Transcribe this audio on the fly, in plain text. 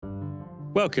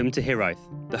Welcome to Hiraeth,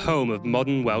 the home of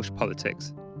modern Welsh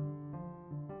politics.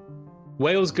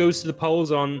 Wales goes to the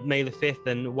polls on May the 5th,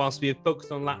 and whilst we have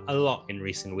focused on that a lot in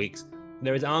recent weeks,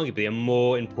 there is arguably a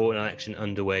more important election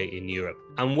underway in Europe,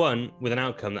 and one with an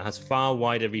outcome that has far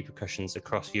wider repercussions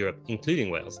across Europe, including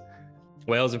Wales.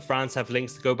 Wales and France have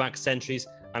links that go back centuries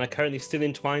and are currently still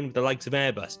entwined with the likes of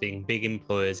Airbus being big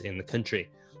employers in the country.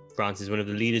 France is one of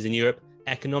the leaders in Europe,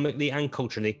 economically and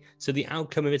culturally, so the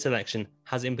outcome of its election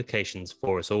has implications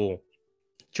for us all.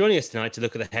 Joining us tonight to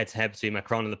look at the head-to-head between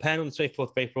Macron and Le Pen on the 24th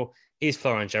of April is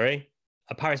Florent Jarret,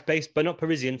 a Paris-based but not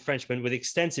Parisian Frenchman with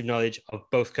extensive knowledge of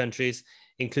both countries,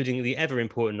 including the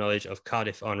ever-important knowledge of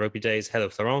Cardiff on rugby days. Hello,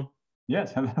 Florent.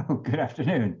 Yes, hello. Good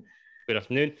afternoon. Good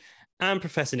afternoon. And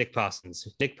Professor Nick Parsons.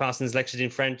 Nick Parsons lectured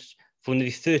in French for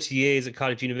nearly 30 years at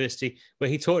Cardiff University, where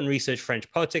he taught and researched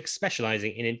French politics,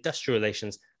 specialising in industrial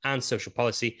relations and social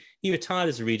policy. He retired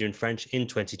as a reader in French in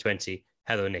 2020.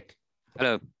 Hello, Nick.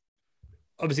 Hello.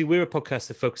 Obviously, we're a podcast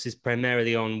that focuses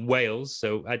primarily on Wales,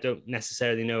 so I don't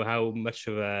necessarily know how much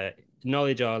of a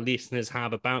knowledge our listeners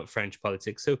have about French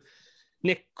politics. So,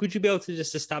 Nick, could you be able to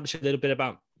just establish a little bit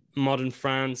about modern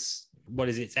France? What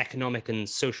is its economic and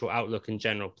social outlook in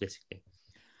general politically?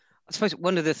 I suppose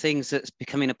one of the things that's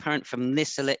becoming apparent from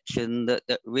this election that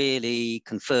really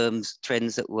confirms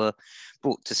trends that were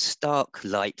brought to stark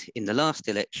light in the last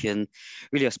election,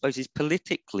 really, I suppose, is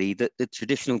politically that the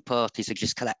traditional parties are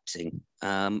just collapsing.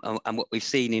 And what we've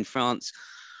seen in France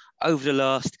over the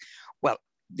last,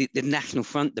 the National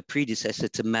Front, the predecessor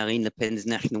to Marine Le Pen's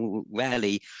National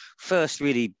Rally, first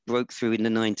really broke through in the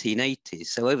 1980s.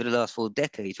 So over the last 4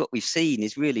 decades, what we've seen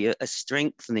is really a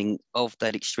strengthening of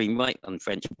that extreme right on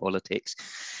French politics,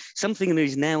 something that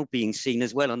is now being seen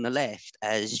as well on the left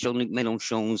as Jean-Luc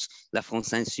Mélenchon's La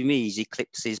France Insoumise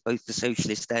eclipses both the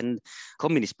socialist and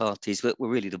communist parties that were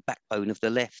really the backbone of the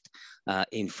left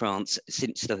in France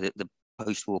since the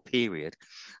post-war period.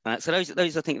 So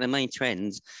those, I think, are the main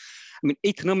trends. I mean,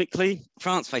 economically,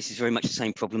 France faces very much the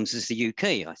same problems as the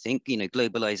UK, I think. You know,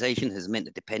 globalization has meant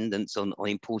a dependence on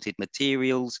imported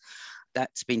materials.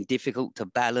 That's been difficult to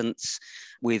balance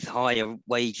with higher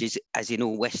wages, as in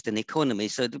all Western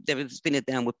economies. So there has been a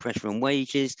downward pressure on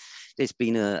wages. There's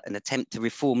been an attempt to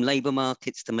reform labour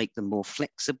markets to make them more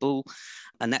flexible.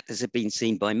 And that has been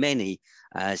seen by many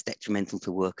as detrimental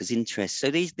to workers' interests. So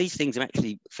these things are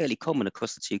actually fairly common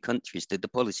across the two countries. The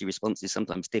policy responses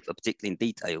sometimes differ, particularly in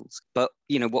details. But,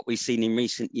 you know, what we've seen in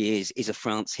recent years is a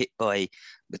France hit by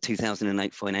the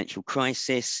 2008 financial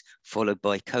crisis, followed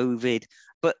by COVID.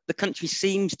 But the country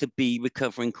seems to be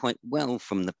recovering quite well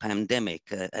from the pandemic.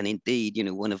 And indeed, you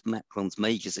know, one of Macron's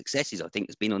major successes, I think,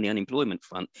 has been on the unemployment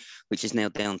front, which is now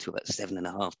down to about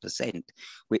 7.5%,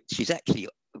 which is actually,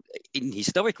 in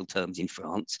historical terms in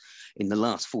France, in the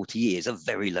last 40 years, a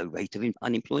very low rate of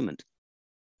unemployment.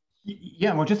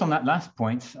 Yeah, well, just on that last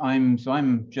point, I'm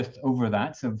just over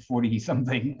that, so 40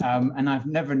 something, and I've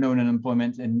never known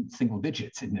unemployment in single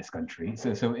digits in this country. So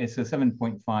it's a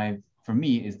 7.5 for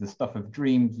me is the stuff of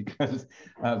dreams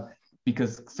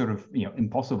because sort of, you know,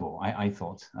 impossible, I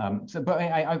thought. But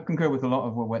I concur with a lot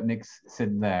of what Nick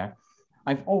said there.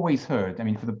 I've always heard, I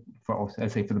mean, for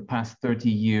the past 30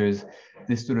 years,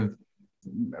 this sort of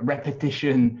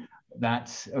repetition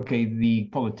that, okay, the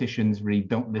politicians really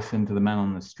don't listen to the man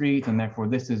on the street, and therefore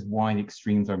this is why the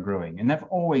extremes are growing. And I've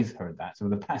always heard that, so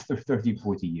the past 30,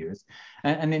 40 years.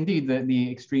 And indeed,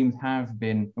 the extremes have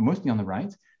been, mostly on the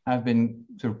right, have been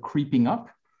sort of creeping up.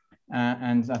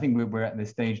 And I think we're at this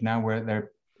stage now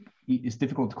where it's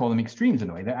difficult to call them extremes in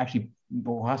a way. They're actually,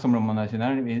 Rassemblement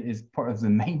National is part of the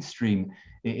mainstream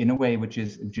in a way which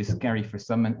is scary for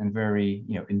some and very,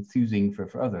 you know, enthusing for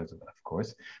others, of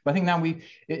course. But I think now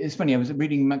it's funny, I was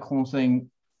reading Macron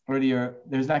saying earlier,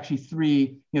 there's actually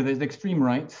three, you know, there's the extreme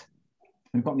right,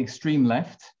 we've got the extreme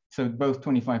left, so both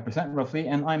 25% roughly,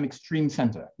 and I'm extreme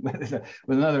center with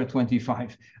another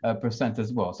 25%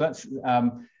 as well. So that's,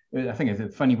 I think it's a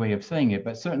funny way of saying it,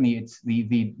 but certainly it's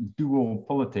the dual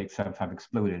politics have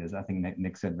exploded, as I think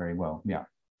Nick said very well. Yeah.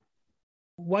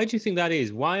 Why do you think that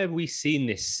is? Why have we seen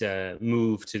this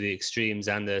move to the extremes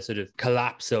and the sort of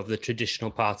collapse of the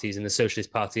traditional parties and the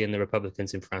Socialist Party and the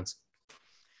Republicans in France?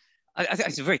 I think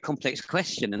it's a very complex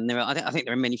question, and I think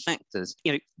there are many factors.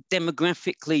 You know,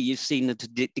 demographically, you've seen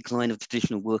the decline of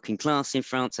traditional working class in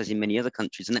France, as in many other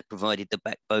countries, and that provided the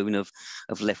backbone of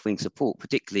left-wing support,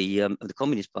 particularly of the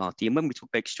Communist Party. And when we talk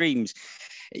about extremes,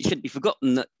 it shouldn't be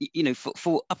forgotten that, you know,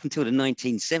 for up until the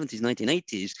 1970s,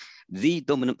 1980s, the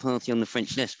dominant party on the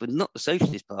French left was not the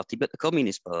Socialist Party, but the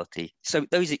Communist Party. So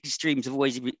those extremes have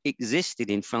always existed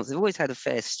in France. They've always had a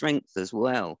fair strength as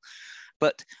well.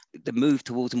 But the move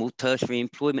towards more tertiary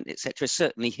employment, etc.,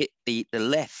 certainly hit the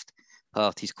left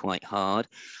parties quite hard.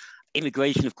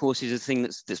 Immigration, of course, is a thing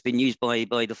that's been used by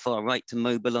the far right to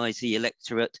mobilize the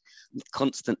electorate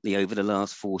constantly over the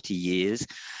last 40 years.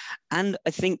 And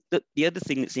I think that the other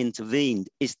thing that's intervened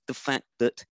is the fact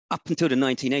that up until the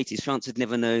 1980s, France had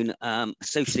never known a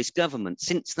socialist government.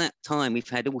 Since that time, we've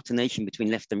had alternation between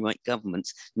left and right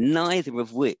governments, neither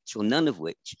of which, or none of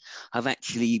which, have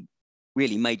actually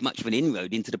really made much of an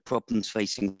inroad into the problems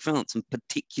facing France, and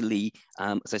particularly,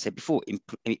 as I said before,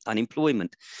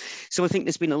 unemployment. So I think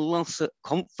there's been a loss of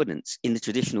confidence in the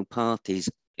traditional parties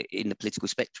in the political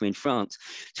spectrum in France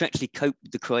to actually cope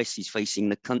with the crises facing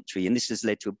the country. And this has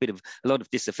led to a lot of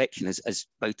disaffection as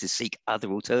voters seek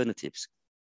other alternatives.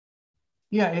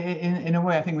 Yeah, in a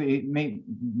way, I think it may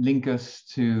link us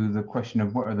to the question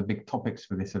of what are the big topics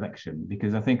for this election,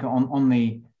 because I think on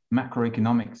the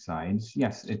macroeconomic sides,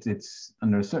 yes, it's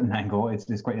under a certain angle,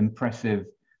 it's quite impressive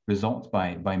results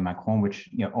by Macron, which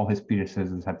all his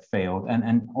predecessors had failed,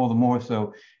 and all the more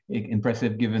so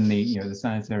impressive given the the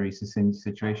sanitary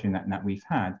situation that we've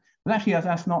had. But actually,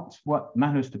 that's not what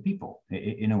matters to people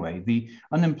in a way. The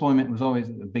unemployment was always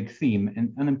a big theme,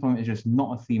 and unemployment is just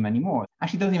not a theme anymore.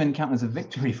 Actually, doesn't even count as a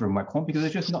victory for Macron because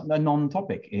it's just not a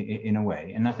non-topic in a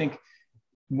way. And I think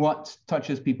what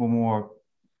touches people more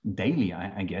daily,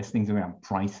 I guess, things around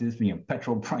prices,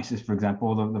 petrol prices, for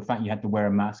example, the fact you had to wear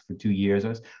a mask for 2 years,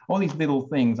 all these little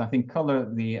things, I think,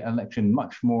 color the election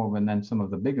much more than some of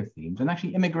the bigger themes. And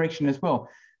actually immigration as well,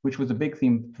 which was a big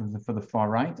theme for the far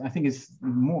right, I think is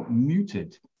more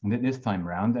muted this time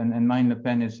around. And Marine Le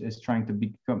Pen is trying to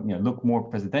become, look more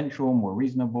presidential, more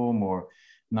reasonable, more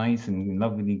nice and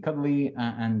lovely and cuddly.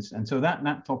 And so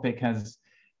that topic has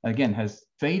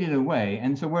faded away.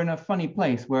 And so we're in a funny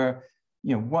place where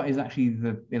what is actually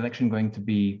the election going to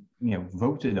be,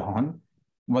 voted on?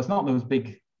 Well, it's not those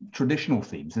big traditional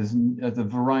themes. There's a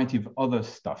variety of other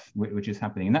stuff which is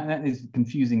happening. And that is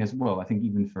confusing as well, I think,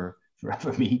 even for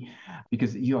me,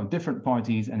 because you have different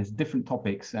parties and it's different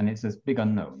topics and it's this big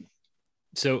unknown.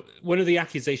 So one of the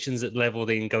accusations that levelled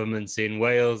in governments in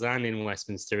Wales and in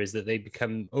Westminster is that they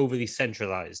become overly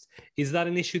centralised. Is that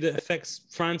an issue that affects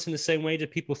France in the same way? Do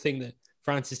people think that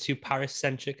France is too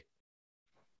Paris-centric?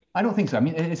 I don't think so. I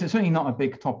mean, it's certainly not a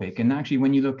big topic. And actually,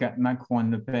 when you look at Macron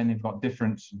and Le Pen, they've got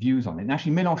different views on it. And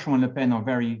actually, Mélenchon and Le Pen are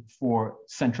very for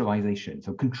centralization,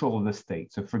 so control of the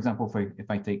state. So for example, if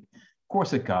I take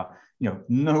Corsica,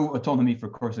 no autonomy for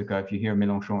Corsica if you hear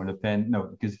Mélenchon or Le Pen, no,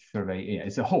 because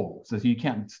it's a whole. So you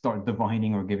can't start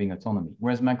dividing or giving autonomy.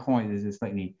 Whereas Macron is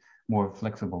slightly more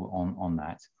flexible on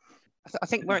that. I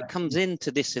think where it comes into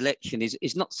this election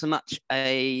is not so much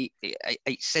a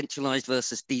centralised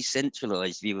versus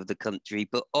decentralised view of the country,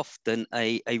 but often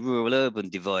a rural-urban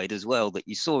divide as well that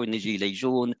you saw in the Gilets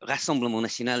jaunes. Rassemblement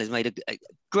National has made a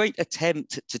great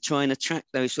attempt to try and attract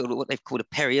those sort of what they've called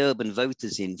a peri-urban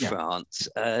voters in France.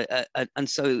 And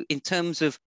so in terms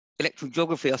of electoral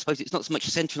geography, I suppose it's not so much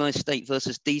centralised state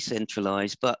versus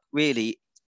decentralised, but really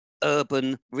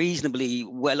urban, reasonably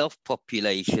well-off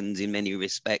populations in many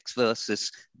respects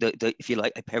versus the if you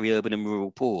like, a peri-urban and rural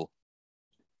poor.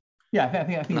 Yeah,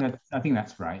 I think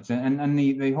that's right. And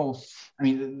the whole, I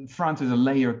mean, France is a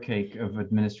layer cake of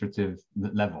administrative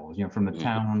levels. From the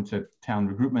town to town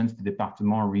regroupments to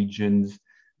département, regions,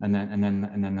 and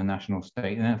then the national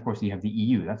state, and then of course you have the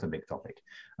EU. That's a big topic.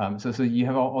 So you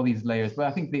have all these layers. But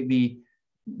I think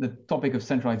the topic of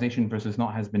centralization versus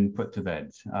not has been put to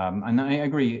bed. And I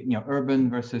agree, urban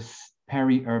versus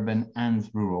peri-urban and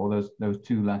rural, those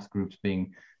two last groups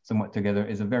being somewhat together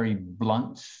is a very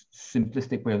blunt,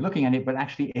 simplistic way of looking at it, but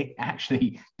it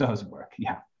actually does work,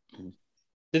 yeah.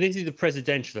 So this is the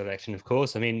presidential election, of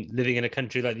course. I mean, living in a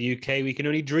country like the UK, we can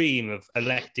only dream of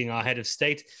electing our head of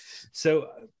state. So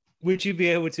would you be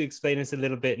able to explain us a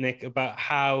little bit, Nick, about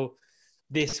how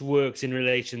this works in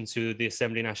relation to the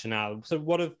Assembly Nationale? So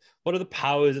what are the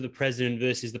powers of the president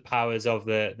versus the powers of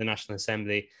the National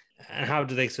Assembly, and how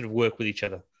do they sort of work with each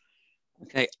other?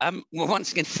 Okay, well,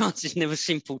 once again, France is never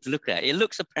simple to look at. It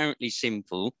looks apparently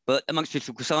simple, but amongst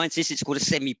political scientists, it's called a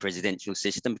semi-presidential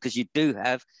system because you do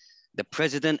have the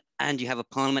president and you have a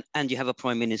parliament and you have a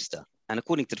prime minister. And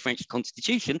according to the French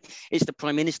constitution, it's the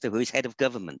prime minister who is head of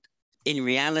government. In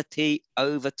reality,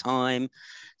 over time,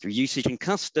 through usage and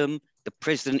custom, the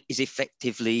president is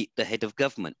effectively the head of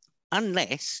government,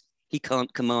 unless he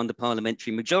can't command a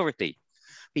parliamentary majority.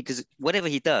 Because whatever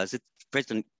he does, the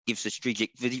president gives a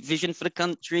strategic vision for the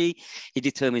country. He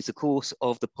determines the course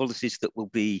of the policies that will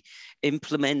be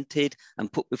implemented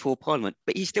and put before parliament.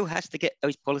 But he still has to get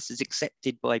those policies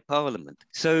accepted by parliament.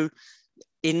 So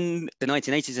in the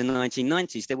 1980s and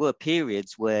 1990s, there were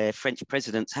periods where French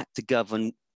presidents had to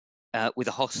govern with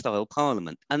a hostile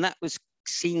parliament. And that was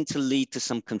seen to lead to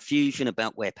some confusion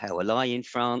about where power lie in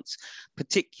France,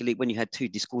 particularly when you had two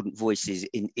discordant voices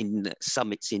in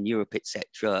summits in Europe,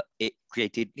 etc. It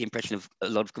created the impression of a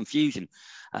lot of confusion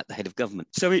at the head of government.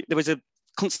 So there was a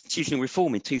constitutional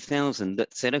reform in 2000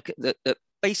 that said, okay, that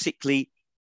basically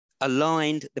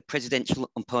aligned the presidential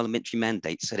and parliamentary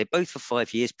mandates. So they're both for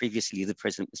 5 years. Previously, the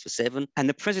president was for 7. And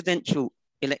the presidential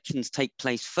elections take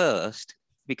place first,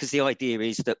 because the idea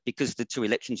is that because the two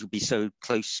elections will be so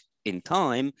close in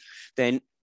time, then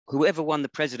whoever won the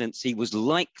presidency was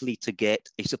likely to get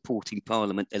a supporting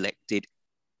parliament elected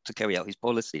to carry out his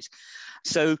policies.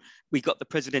 So we got the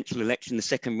presidential election, the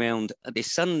second round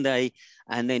this Sunday,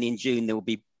 and then in June there will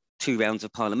be 2 rounds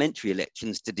of parliamentary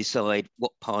elections to decide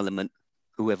what parliament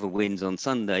whoever wins on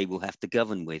Sunday will have to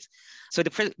govern with. So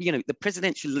the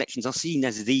presidential elections are seen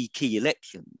as the key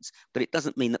elections, but it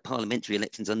doesn't mean that parliamentary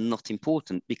elections are not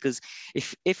important, because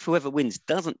if whoever wins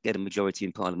doesn't get a majority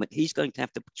in parliament, he's going to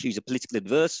have to choose a political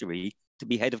adversary to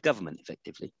be head of government,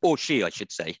 effectively. Or she, I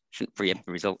should say. Shouldn't preempt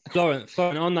the result. Florent,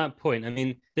 on that point, I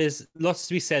mean, there's lots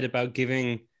to be said about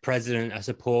giving president a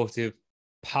supportive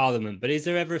parliament, but is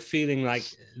there ever a feeling like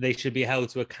they should be held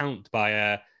to account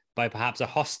by perhaps a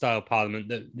hostile parliament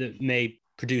that may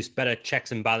produce better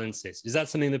checks and balances? Is that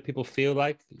something that people feel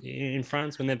like in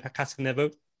France when they're casting their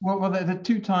vote? Well, the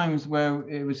 2 times where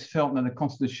it was felt that the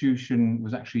constitution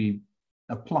was actually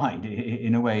applied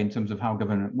in a way in terms of how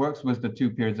government works was the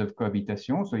 2 periods of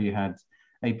cohabitation. So you had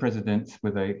a president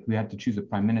who had to choose a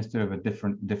prime minister of a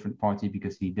different party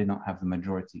because he did not have the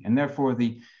majority, and therefore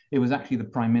it was actually the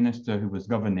prime minister who was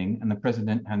governing, and the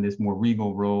president had this more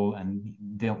regal role and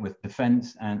dealt with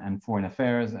defense and foreign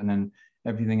affairs, and then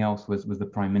everything else was the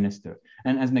prime minister.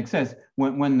 And as Nick says,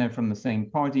 when they're from the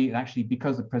same party, actually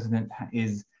because the president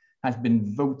has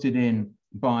been voted in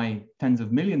by tens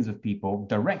of millions of people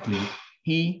directly,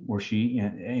 he or she,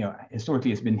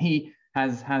 historically it's been he,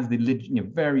 has the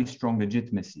very strong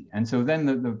legitimacy. And so then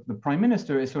the prime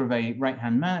minister is sort of a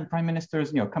right-hand man. Prime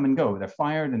ministers, come and go. They're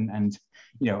fired and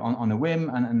on a whim,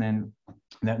 and then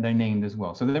they're named as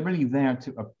well. So they're really there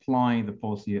to apply the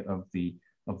policy of the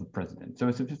president. So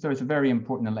it's a very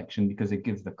important election because it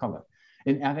gives the color.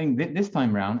 And I think this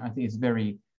time around, I think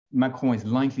Macron is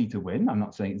likely to win. I'm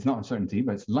not saying it's not a certainty,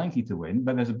 but it's likely to win.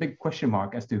 But there's a big question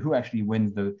mark as to who actually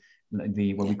wins the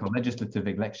what we call legislative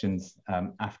elections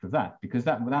after that, because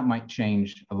that might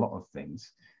change a lot of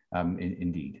things,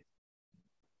 indeed.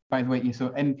 By the way, so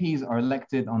MPs are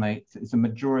elected on it's a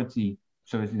majority.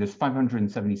 So there's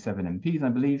 577 MPs, I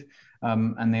believe,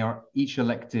 and they are each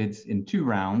elected in 2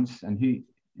 rounds, and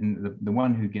the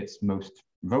one who gets most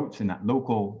votes in that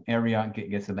local area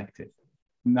gets elected.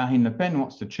 Marine Le Pen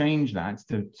wants to change that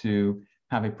to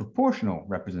have a proportional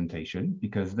representation,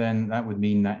 because then that would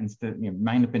mean that instead,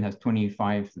 Marine Le Pen has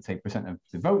 25%, let's say, of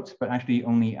the votes, but actually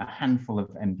only a handful of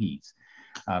MPs.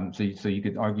 So you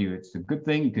could argue it's a good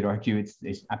thing. You could argue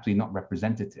it's absolutely not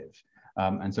representative.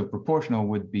 And so proportional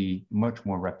would be much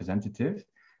more representative.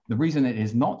 The reason it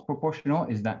is not proportional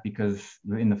is that because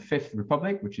in the Fifth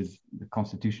Republic, which is the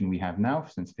constitution we have now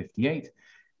since '58,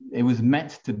 it was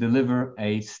meant to deliver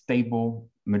a stable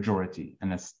majority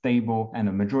and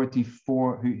a majority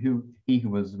for who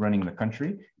was running the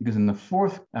country. Because in the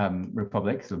Fourth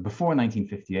Republic, so before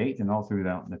 1958 and all through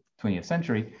the 20th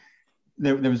century,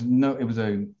 it was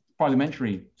a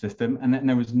parliamentary system, and then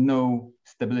there was no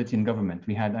stability in government.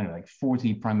 We had, like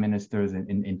 40 prime ministers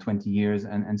in 20 years.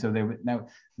 And so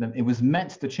it was meant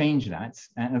to change that.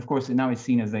 And of course, now it's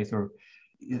seen as a sort of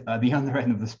the other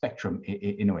end of the spectrum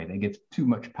in a way. They get too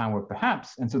much power,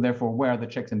 perhaps. And so therefore, where are the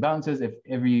checks and balances? If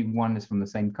everyone is from the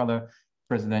same color,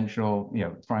 presidential,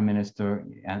 prime minister,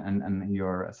 and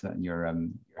your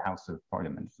House of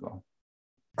Parliament as well.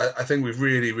 I think we've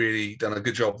really, really done a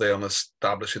good job there on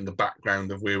establishing the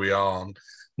background of where we are in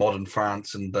modern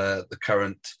France and the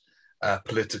current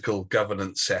political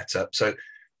governance setup. So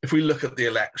if we look at the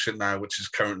election now, which is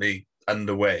currently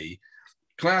underway,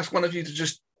 can I ask one of you to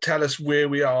just tell us where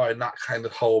we are in that kind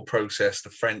of whole process, the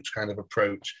French kind of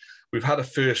approach? We've had a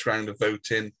first round of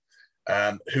voting.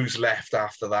 Who's left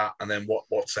after that? And then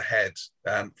what's ahead?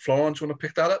 Florent, do you want to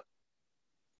pick that up?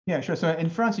 Yeah, sure. So in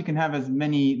France, you can have as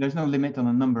many, there's no limit on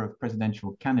the number of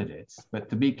presidential candidates, but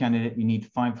to be a candidate, you need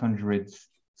 500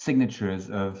 signatures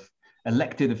of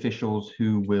elected officials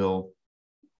who will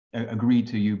agree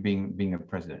to you being a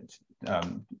president.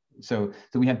 So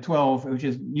we had 12, which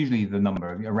is usually the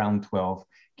number, around 12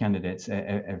 candidates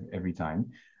every time.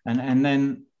 And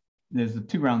then there's the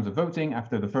 2 rounds of voting.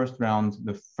 After the first round,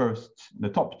 the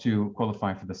top 2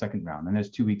 qualify for the second round, and there's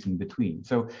 2 weeks in between.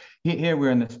 So here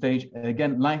we're in the stage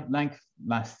again, like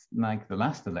the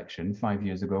last election 5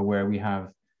 years ago, where we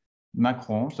have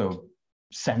Macron, so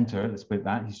center, let's put it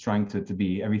that. He's trying to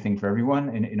be everything for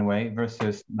everyone in a way,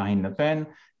 versus Marine Le Pen,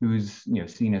 who's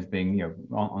seen as being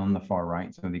on the far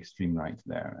right, so the extreme right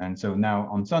there. And so now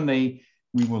on Sunday,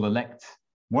 we will elect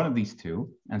one of these 2,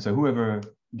 and so whoever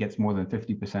gets more than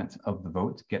 50% of the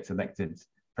vote gets elected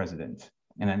president.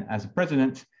 And then as a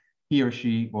president, he or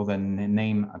she will then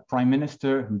name a prime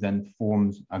minister who then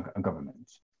forms a government.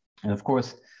 And of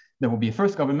course, there will be a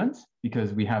first government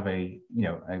because we have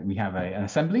an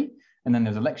assembly, and then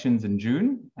there's elections in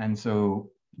June. And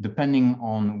so depending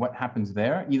on what happens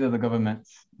there, either the government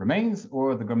remains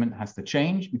or the government has to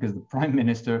change because the prime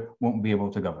minister won't be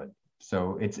able to govern.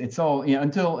 So it's all,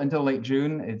 until late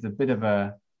June, it's a bit of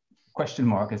a question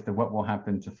mark as to what will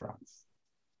happen to France.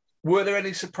 Were there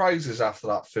any surprises after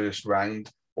that first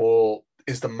round, or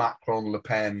is the Macron-Le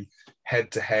Pen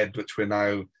head-to-head, which we're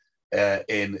now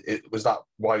was that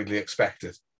widely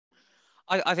expected?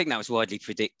 I think that was widely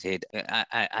predicted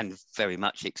and very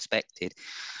much expected.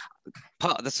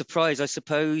 Part of the surprise, I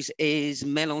suppose, is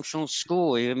Mélenchon's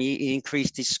score. I mean, he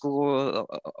increased his score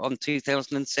on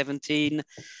 2017,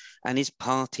 and his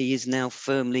party is now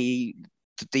firmly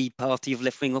the party of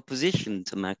left-wing opposition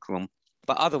to Macron.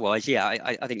 But otherwise, yeah,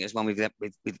 I think it was one with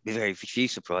very few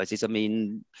surprises. I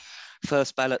mean,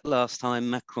 first ballot last time,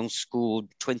 Macron scored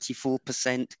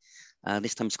 24%.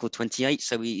 This time he scored 28,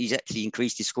 so he's actually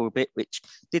increased his score a bit, which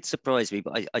did surprise me.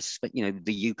 But I suspect,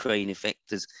 the Ukraine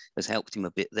effect has helped him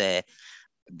a bit there.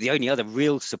 The only other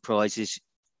real surprises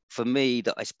for me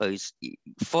that I suppose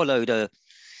followed a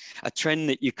trend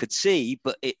that you could see,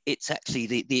 but it's actually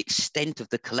the extent of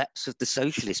the collapse of the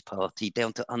Socialist Party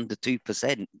down to under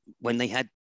 2%, when they had,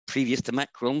 previous to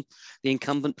Macron, the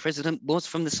incumbent president was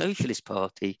from the Socialist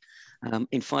Party.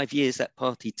 In 5 years, that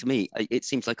party, to me, it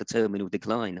seems like a terminal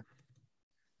decline.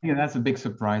 Yeah, that's a big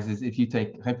surprise. Is if you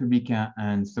take Républicain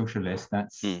and Socialist,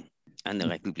 that's and the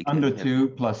Républicain, under 2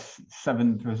 plus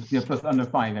 7, plus under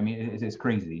 5. I mean, it's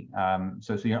crazy.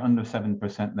 So you're under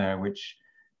 7% there, which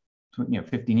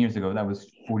 15 years ago, that was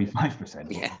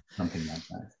 45%, yeah, something like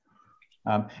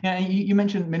that. And you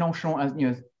mentioned Mélenchon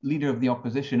as leader of the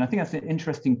opposition. I think that's an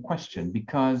interesting question,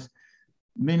 because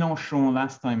Mélenchon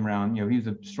last time around, he was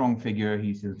a strong figure.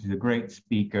 He's a great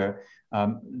speaker,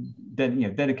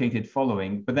 dedicated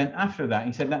following. But then after that,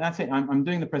 he said, "That's it. I'm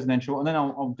doing the presidential, and then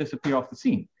I'll disappear off the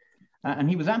scene." And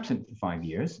he was absent for 5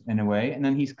 years in a way, and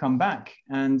then he's come back.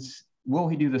 And will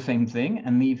he do the same thing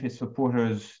and leave his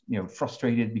supporters,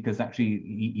 frustrated because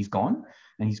actually he's gone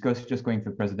and he's just going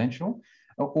for presidential?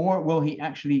 Or will he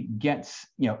actually get,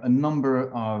 a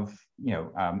number of,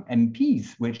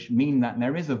 MPs, which mean that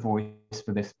there is a voice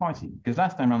for this party? Because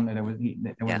last time around there was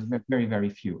very, very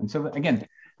few. And so again,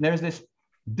 there's this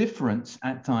difference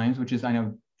at times, which is, I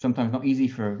know, sometimes not easy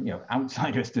for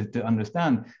outsiders to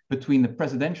understand, between the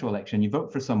presidential election, you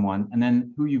vote for someone, and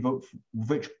then who you vote for,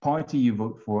 which party you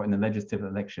vote for in the legislative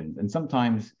elections. And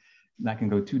sometimes that can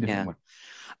go two different ways.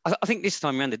 I think this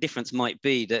time around the difference might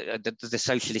be that the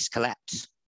socialist collapse.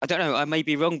 I don't know, I may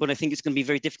be wrong, but I think it's going to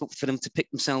be very difficult for them to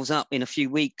pick themselves up in a few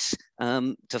weeks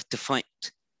to fight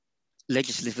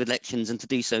legislative elections, and to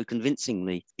do so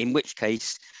convincingly, in which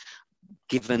case,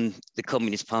 given the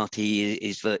Communist Party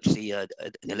is virtually an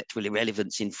electoral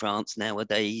irrelevance in France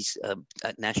nowadays,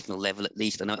 at national level at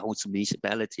least, and also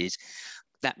municipalities,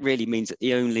 that really means that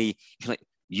the only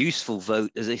useful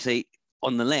vote, as they say,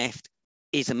 on the left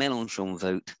is a Mélenchon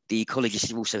vote. The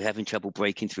ecologists are also having trouble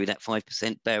breaking through that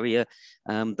 5% barrier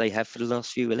they have for the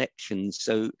last few elections.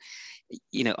 So,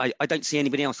 I don't see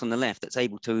anybody else on the left that's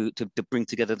able to bring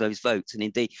together those votes. And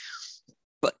indeed,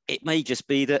 but it may just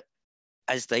be that,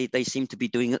 as they seem to be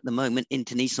doing at the moment,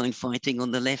 internecine fighting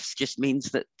on the left just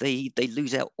means that they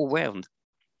lose out all round.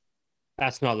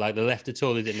 That's not like the left at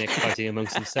all, is it, Nick, fighting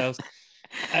amongst themselves?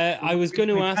 I was going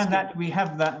to ask. We've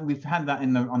had that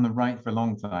on the right for a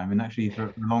long time, and actually for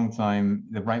a long time,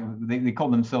 the right they call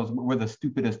themselves, we're the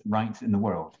stupidest right in the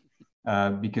world,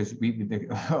 because of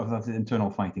the internal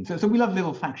fighting. So we love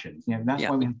little factions. That's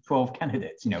why we have 12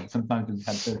 candidates. Sometimes we've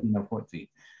had 13 or 14.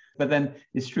 But then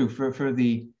it's true for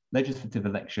the legislative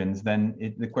elections.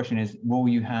 Then the question is, will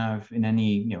you have in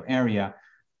any area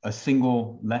a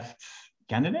single left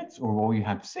candidate, or will you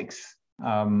have 6?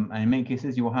 And in many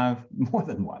cases, you will have more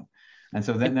than one. And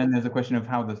so then there's a question of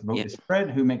how the vote is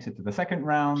spread, who makes it to the second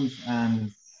round,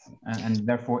 and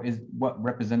therefore is what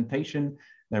representation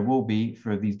there will be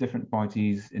for these different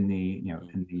parties in the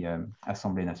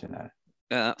Assemblée Nationale.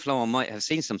 Florent might have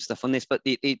seen some stuff on this, but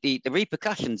the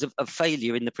repercussions of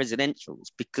failure in the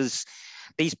presidentials, because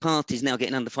these parties now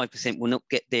getting under 5% will not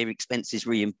get their expenses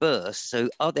reimbursed. So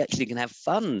are they actually going to have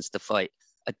funds to fight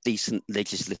a decent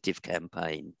legislative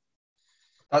campaign?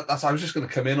 I was just going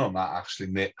to come in on that, actually,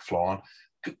 Nick, Florent.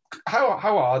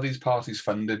 How are these parties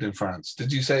funded in France?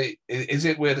 Did you say, is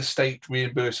it where the state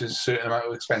reimburses a certain amount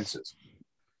of expenses?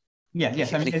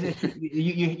 Yes. I mean,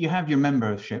 you have your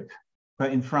membership,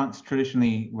 but in France,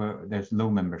 traditionally, there's low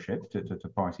membership to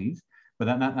parties, but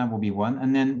that will be one.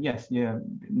 And then, yes,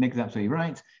 Nick's absolutely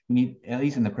right. You need, at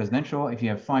least in the presidential, if you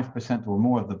have 5% or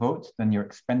more of the votes, then your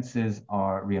expenses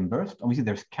are reimbursed. Obviously,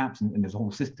 there's caps and there's a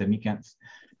whole system. You can't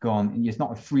go on. It's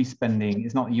not a free spending.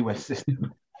 It's not a US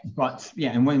system. But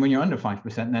yeah, and when you're under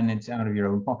 5%, then it's out of your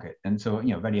own pocket. And so,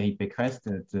 Valérie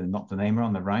Pécresse, not to name her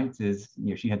on the right, is,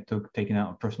 she had taken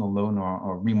out a personal loan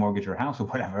or remortgage her house or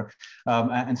whatever.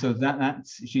 And so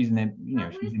that's she's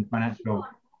in financial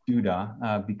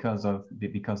Judah because of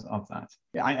that.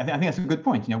 Yeah, I think that's a good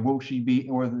point. Will she be,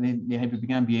 or the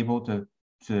Républicains be able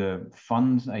to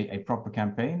fund a proper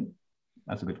campaign?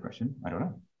 That's a good question. I don't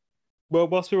know. Well,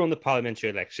 whilst we're on the parliamentary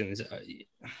elections,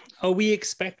 are we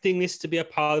expecting this to be a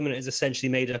parliament that is essentially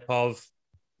made up of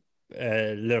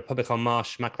Le République En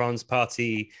Marche, Macron's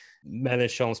party,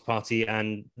 Mélenchon's party,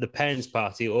 and Le Pen's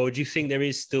party? Or do you think there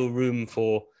is still room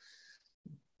for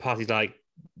parties like,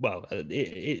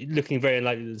 looking very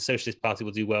unlikely the Socialist Party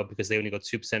will do well because they only got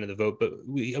 2% of the vote, but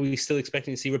are we still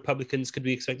expecting to see Republicans? Could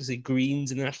we expect to see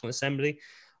Greens in the National Assembly?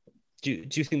 Do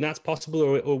you think that's possible,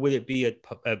 or will it be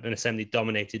an assembly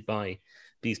dominated by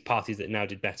these parties that now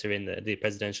did better in the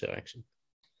presidential election?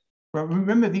 Well,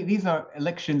 remember, these are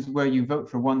elections where you vote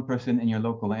for one person in your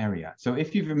local area. So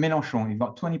if you've Mélenchon, you've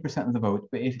got 20% of the vote,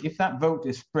 but if that vote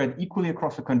is spread equally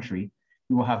across the country,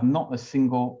 you will have not a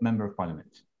single member of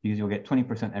parliament, because you'll get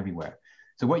 20% everywhere.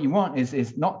 So what you want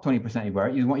is not 20% everywhere.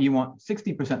 You want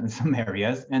 60% in some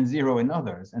areas and 0 in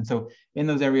others. And so in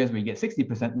those areas where you get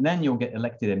 60%, then you'll get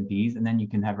elected MPs, and then you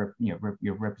can have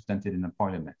you're represented in the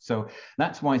parliament. So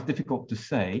that's why it's difficult to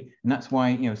say, and that's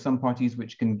why some parties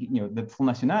which can the Front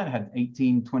National had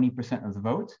 18-20% of the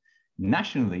vote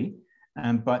nationally,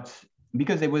 but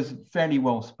because it was fairly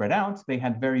well spread out, they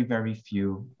had very, very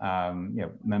few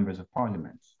members of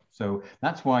parliament. So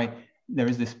that's why there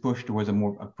is this push towards a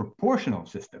more proportional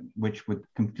system, which would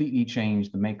completely change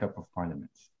the makeup of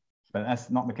parliaments. But that's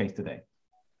not the case today.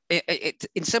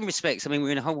 In some respects, I mean,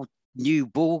 we're in a whole new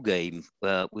ball game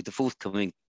with the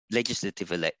forthcoming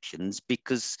legislative elections,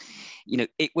 because,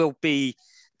 it will be,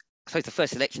 I suppose, the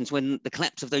first elections when the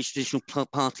collapse of those traditional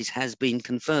parties has been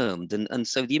confirmed. And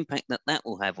so the impact that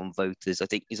will have on voters, I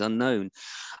think, is unknown.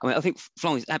 I mean, I think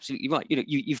Florent is absolutely right.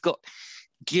 You've got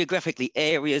geographically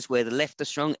areas where the left are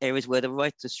strong, areas where the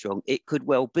right are strong. It could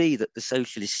well be that the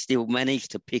socialists still manage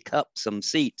to pick up some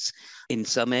seats in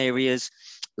some areas,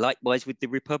 likewise with the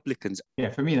Republicans. Yeah,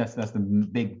 for me, that's the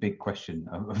big question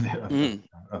of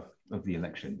the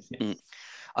elections. Yes.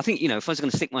 I think, if I was going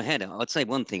to stick my head out, I'd say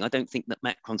one thing. I don't think that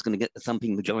Macron's going to get the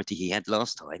thumping majority he had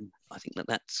last time. I think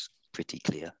that's pretty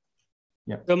clear.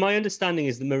 Yeah. So my understanding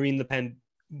is that Marine Le Pen,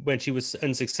 when she was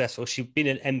unsuccessful, she'd been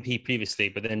an MP previously,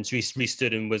 but then she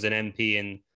restood and was an MP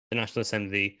in the National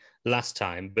Assembly last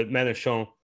time. But Mélenchon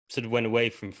sort of went away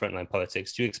from frontline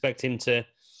politics. Do you expect him to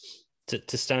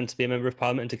stand to be a member of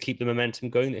parliament and to keep the momentum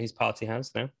going that his party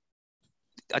has now?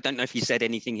 I don't know if he said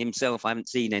anything himself. I haven't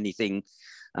seen anything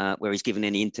where he's given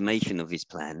any intimation of his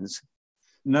plans.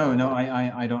 No,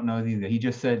 I don't know either. He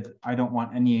just said, I don't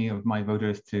want any of my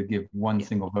voters to give one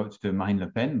single vote to Marine Le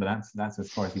Pen, but that's as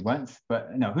far as he went.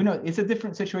 But no, who knows? It's a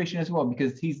different situation as well,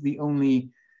 because he's the only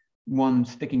one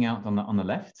sticking out on the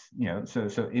left.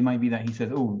 So it might be that he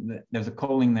says, oh, there's a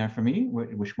calling there for me,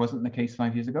 which wasn't the case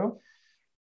 5 years ago.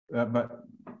 But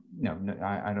no,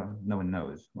 I don't. No one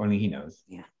knows. Only he knows.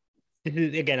 Yeah.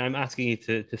 Again, I'm asking you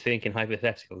to think in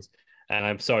hypotheticals. And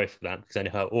I'm sorry for that, because I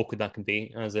know how awkward that can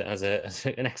be as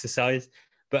an exercise.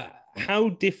 But how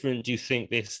different do you think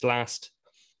this last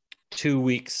 2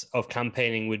 weeks of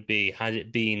campaigning would be had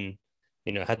it been,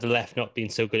 had the left not been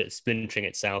so good at splintering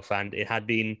itself, and it had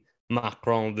been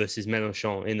Macron versus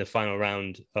Mélenchon in the final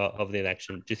round of the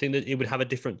election? Do you think that it would have a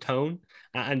different tone?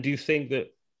 And do you think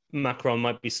that Macron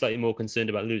might be slightly more concerned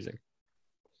about losing?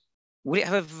 Will it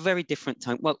have a very different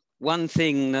tone? Well, one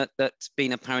thing that's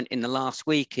been apparent in the last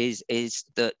week is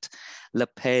that Le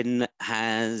Pen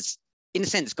has, in a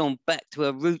sense, gone back to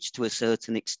her roots to a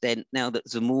certain extent now that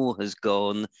Zemmour has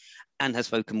gone and has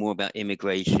spoken more about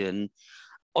immigration.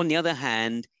 On the other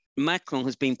hand, Macron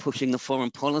has been pushing the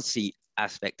foreign policy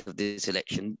aspect of this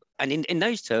election. And in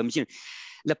those terms,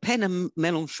 Le Pen and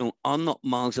Mélenchon are not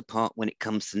miles apart when it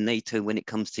comes to NATO, when it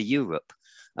comes to Europe.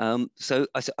 So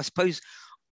I suppose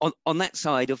on that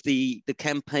side of the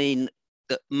campaign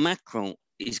that Macron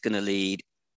is going to lead,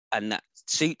 and that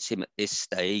suits him at this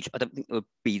stage, I don't think it would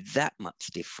be that much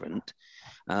different.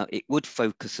 It would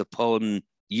focus upon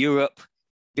Europe,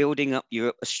 building up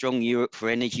Europe, a strong Europe for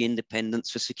energy independence,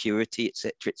 for security,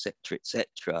 etc., etc.,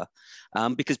 etc.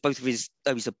 Because both of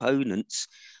those opponents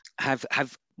have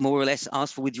more or less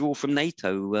asked for withdrawal from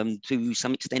NATO to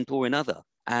some extent or another.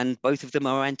 And both of them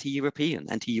are anti-European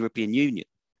Union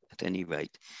at any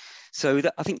rate. So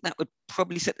I think that would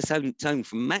probably set the tone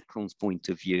from Macron's point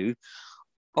of view.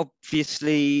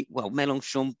 Obviously, well,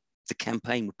 Mélenchon, the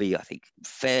campaign would be, I think,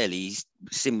 fairly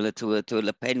similar to a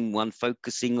Le Pen one,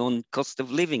 focusing on cost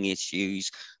of living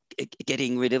issues,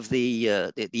 getting rid of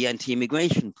the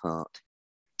anti-immigration part.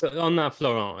 But on that,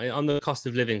 Florent, on the cost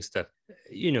of living stuff,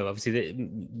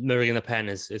 obviously Marine Le Pen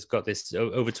has got this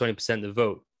over 20% of the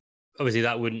vote. Obviously,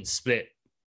 that wouldn't split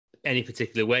any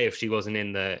particular way if she wasn't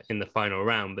in the final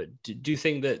round. But do you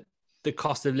think that the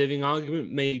cost of living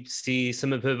argument may see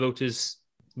some of her voters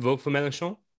vote for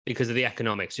Mélenchon because of the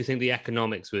economics? Do you think the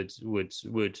economics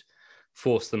would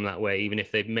force them that way, even if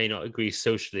they may not agree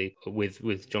socially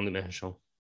with Jean-Luc Mélenchon?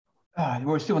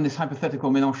 We're still in this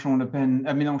hypothetical Mélenchon-Le Pen,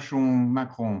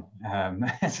 Mélenchon-Macron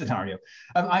scenario.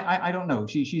 I don't know.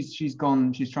 She's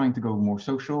trying to go more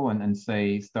social and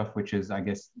say stuff which is, I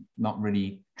guess, not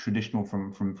really traditional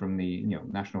from the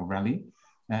national rally,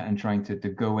 and trying to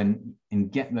go and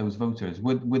get those voters.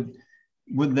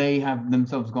 Would they have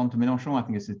themselves gone to Mélenchon? I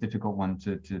think it's a difficult one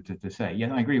to say.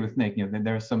 Yeah, I agree with Nick.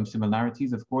 There are some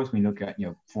similarities, of course. We look at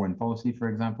foreign policy, for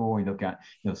example. We look at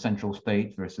central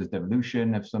state versus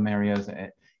devolution of some areas.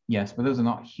 Yes, but those are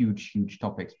not huge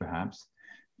topics, perhaps.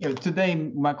 Today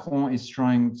Macron is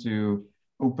trying to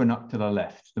open up to the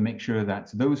left to make sure that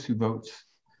those who vote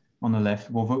on the left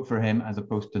will vote for him as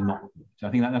opposed to not. So I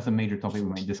think that's a major topic we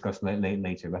might discuss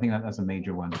later. But I think that's a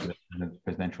major one for the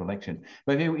presidential election.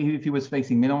 But if he was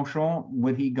facing Mélenchon,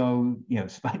 would he go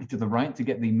slightly to the right to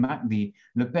get the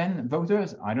Le Pen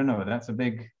voters? I don't know. That's a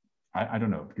big. I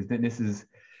don't know, because this is.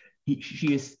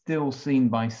 She is still seen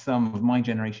by some of my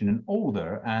generation and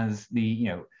older as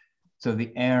the so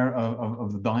the heir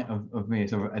of sort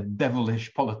of a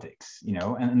devilish politics,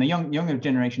 and the younger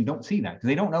generation don't see that because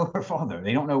they don't know her father,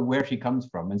 they don't know where she comes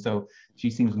from, and so she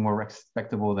seems more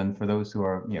respectable than for those who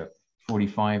are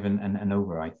 45 and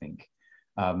over, I think.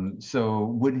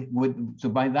 So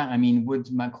by that I mean,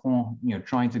 would Macron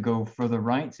trying to go further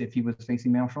right if he was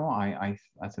facing Mélenchon?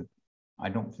 I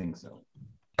don't think so.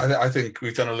 I think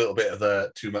we've done a little bit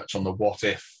of too much on the what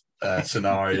if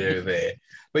scenario there.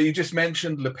 But you just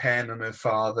mentioned Le Pen and her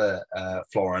father,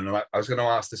 Florent, and I was going to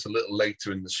ask this a little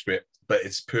later in the script, but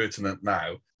it's pertinent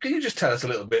now. Can you just tell us a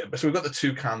little bit? So we've got the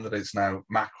two candidates now,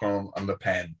 Macron and Le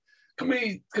Pen.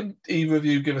 Can either of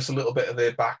you give us a little bit of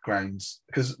their backgrounds?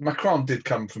 Because Macron did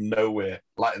come from nowhere,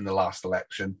 like in the last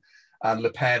election, and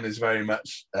Le Pen is very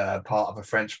much part of a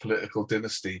French political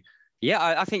dynasty.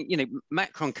 Yeah, I think,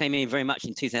 Macron came in very much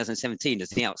in 2017 as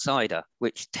the outsider,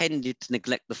 which tended to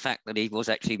neglect the fact that he was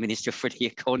actually Minister for the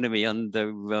Economy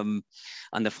under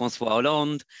François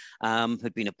Hollande,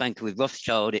 had been a banker with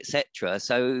Rothschild, etc.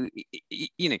 So,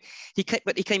 he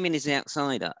came in as the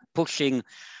outsider, pushing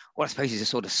what I suppose is a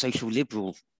sort of social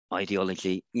liberal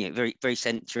ideology, very, very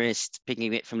centrist,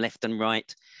 picking it from left and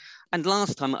right. And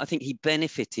last time, I think he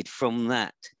benefited from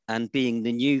that and being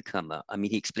the newcomer. I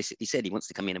mean, he explicitly said he wants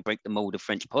to come in and break the mold of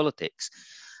French politics.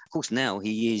 Of course, now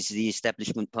he is the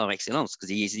establishment par excellence because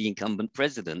he is the incumbent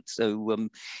president. So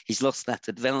he's lost that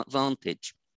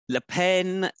advantage. Le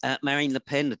Pen, Marine Le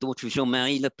Pen, the daughter of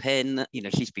Jean-Marie Le Pen,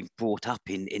 she's been brought up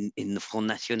in the Front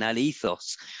National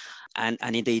ethos and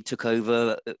indeed took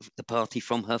over the party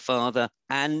from her father.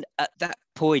 And at that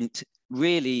point,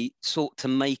 really sought to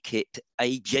make it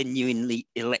a genuinely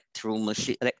electable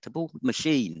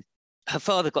machine. Her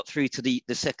father got through to the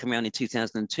second round in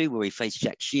 2002, where he faced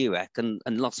Jacques Chirac and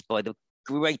lost by the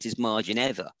greatest margin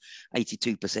ever,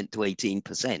 82% to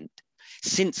 18%.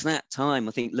 Since that time,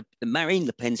 I think Marine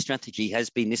Le Pen's strategy has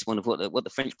been this one of what the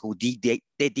French call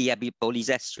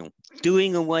dédiabolisation,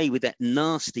 doing away with that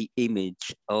nasty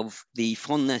image of the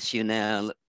Front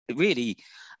National, really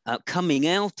coming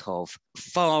out of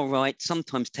far-right,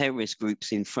 sometimes terrorist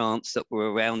groups in France that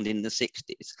were around in the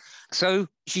 60s. So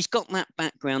she's got that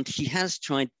background. She has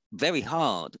tried very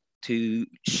hard to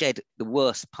shed the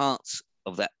worst parts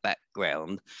of that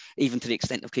background, even to the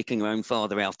extent of kicking her own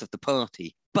father out of the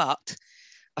party. But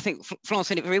I think Florent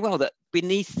said it very well, that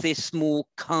beneath this more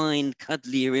kind,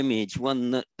 cuddlier image,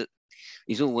 one that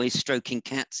is always stroking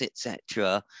cats,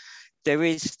 etc., there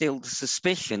is still the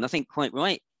suspicion, I think quite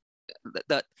right,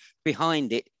 that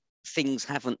behind it, things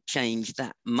haven't changed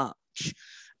that much,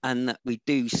 and that we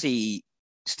do see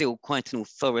still quite an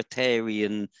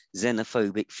authoritarian,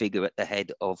 xenophobic figure at the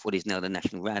head of what is now the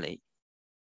National Rally.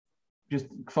 Just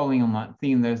following on that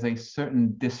theme, there's a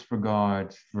certain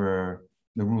disregard for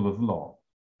the rule of law.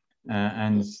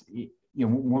 And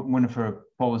one of her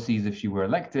policies, if she were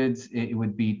elected, it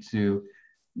would be to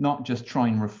not just try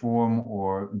and reform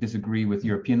or disagree with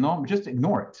European law, but just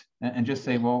ignore it and just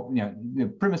say, well, the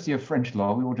primacy of French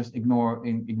law, we will just ignore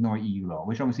EU law,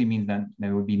 which obviously means that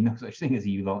there would be no such thing as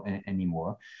EU law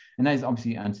anymore. And that is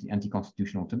obviously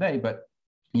anti-constitutional today, but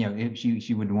if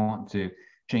she would want to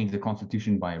change the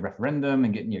constitution by referendum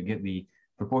and get the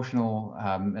proportional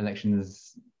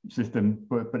elections system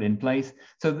put in place.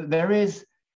 So there is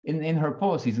in her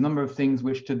policies a number of things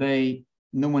which today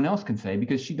no one else can say,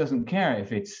 because she doesn't care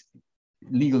if it's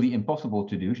legally impossible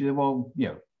to do. She said, well,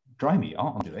 try me,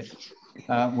 I'll do it.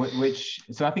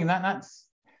 So I think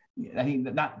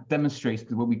that demonstrates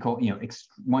what we call,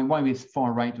 why it's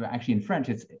far right, but actually in French,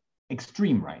 it's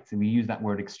extreme right. And we use that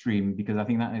word extreme because I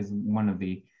think that is one of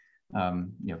the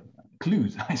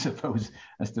clues, I suppose,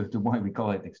 as to why we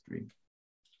call it extreme.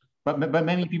 But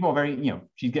many people are very,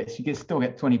 she still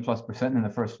get 20+% in the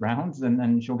first rounds,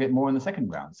 and she'll get more in the second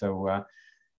round. So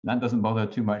that doesn't bother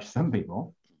too much some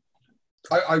people.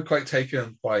 I'm quite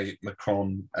taken by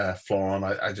Macron, Florent.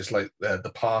 I just like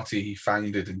the party he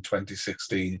founded in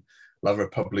 2016, La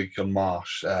République En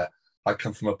Marche. I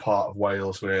come from a part of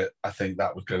Wales where I think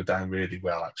that would go down really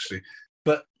well, actually.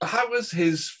 But how has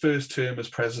his first term as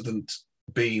president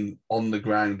been on the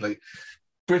ground? Like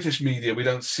British media, we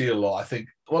don't see a lot. I think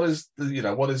what is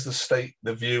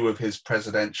the view of his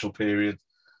presidential period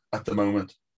at the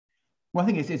moment? Well, I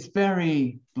think it's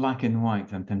very black and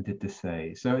white, I'm tempted to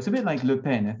say. So it's a bit like Le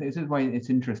Pen. This is why it's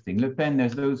interesting. Le Pen,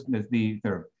 there's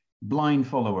the blind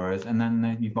followers, and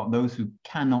then you've got those who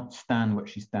cannot stand what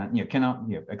she stands, cannot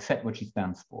accept what she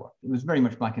stands for. It was very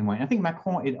much black and white. I think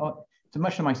Macron, to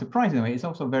much to my surprise in a way, it's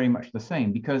also very much the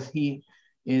same, because he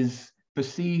is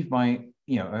perceived by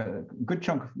a good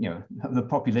chunk of the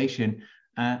population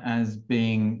as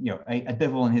being a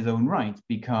devil in his own right,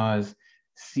 because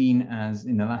seen as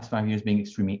in the last 5 years being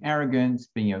extremely arrogant,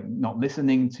 being not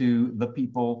listening to the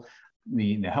people.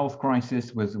 The health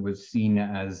crisis was seen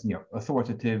as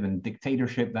authoritative and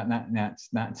dictatorship.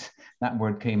 That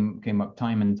word came up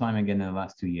time and time again in the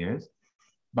last 2 years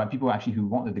by people actually who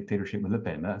want the dictatorship with Le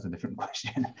Pen. But that's a different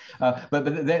question.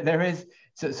 But there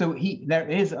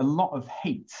is a lot of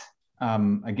hate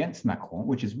against Macron,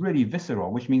 which is really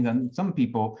visceral, which means that some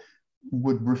people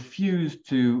would refuse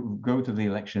to go to the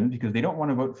election because they don't want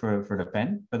to vote for Le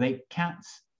Pen, but they can't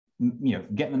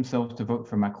get themselves to vote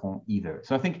for Macron either.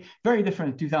 So I think very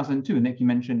different in 2002. Nick, you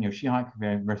mentioned Chirac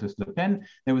versus Le Pen.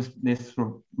 There was this sort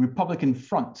of Republican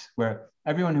front where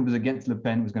everyone who was against Le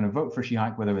Pen was going to vote for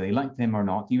Chirac, whether they liked him or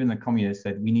not. Even the communists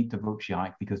said, we need to vote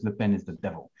Chirac because Le Pen is the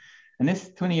devil. And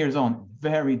this 20 years on,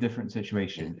 very different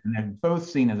situation. And they're both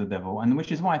seen as a devil, and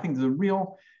which is why I think there's a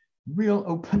real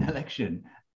open election.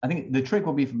 I think the trick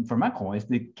will be for Macron is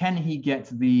can he get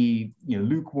the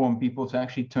lukewarm people to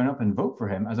actually turn up and vote for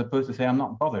him, as opposed to say, I'm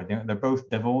not bothered. They're both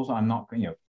devils. I'm not going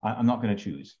to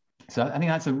choose. So I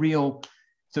think that's a real.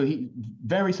 So he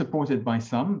very supported by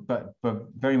some, but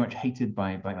very much hated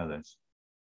by others.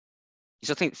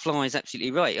 So I think Fly is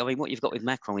absolutely right. I mean, what you've got with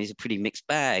Macron is a pretty mixed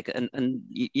bag, and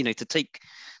to take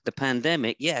the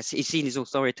pandemic, yes, he's seen as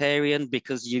authoritarian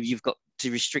because you've got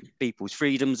to restrict people's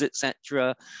freedoms,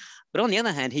 etc. But on the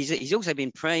other hand, he's also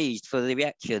been praised for the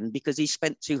reaction because he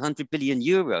spent 200 billion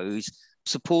euros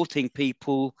supporting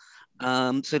people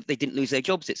so that they didn't lose their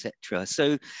jobs, etc.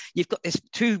 So you've got this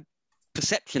two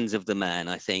perceptions of the man,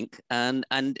 I think, and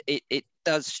it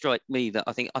does strike me that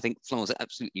I think Florent's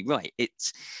absolutely right.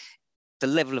 It's the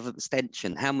level of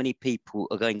abstention. How many people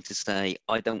are going to say,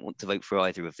 I don't want to vote for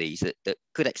either of these, that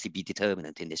could actually be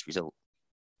determinant in this result?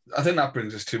 I think that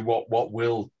brings us to what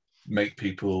will make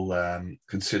people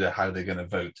consider how they're going to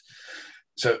vote.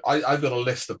 So I've got a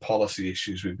list of policy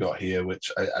issues we've got here,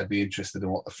 which I'd be interested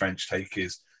in what the French take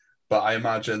is. But I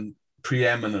imagine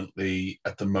preeminently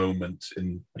at the moment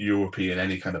in European,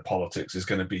 any kind of politics is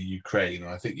going to be Ukraine.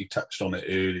 And I think you touched on it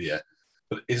earlier.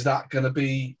 But is that going to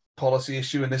be policy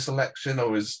issue in this election,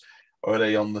 or are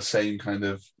they on the same kind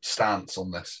of stance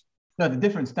on this? No, the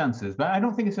different stances, but I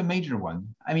don't think it's a major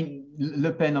one. I mean,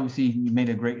 Le Pen obviously made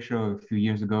a great show a few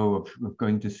years ago of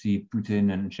going to see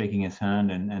Putin and shaking his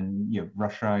hand, and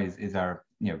Russia is our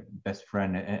best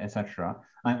friend, etc.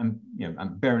 I'm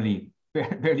barely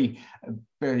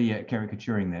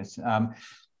caricaturing this,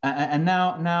 and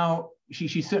now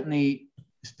she's certainly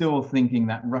still thinking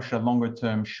that Russia longer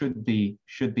term should be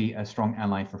a strong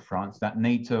ally for France, that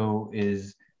NATO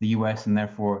is the US and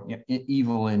therefore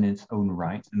evil in its own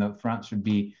right, and that France should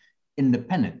be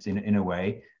independent in a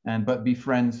way, but be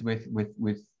friends with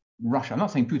Russia. I'm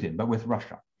not saying Putin, but with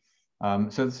Russia.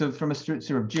 So from a sort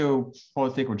of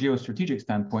geopolitical or geostrategic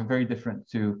standpoint, very different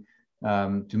to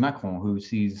Macron, who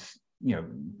sees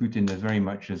Putin as very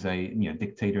much as a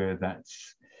dictator that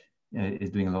is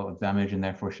doing a lot of damage and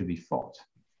therefore should be fought.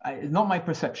 It's not my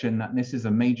perception that this is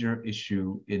a major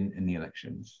issue in the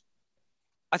elections.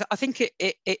 I think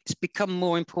it's become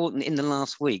more important in the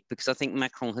last week because I think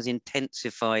Macron has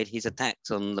intensified his attacks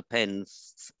on Le Pen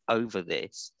over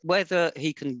this. Whether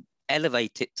he can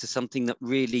elevate it to something that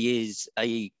really is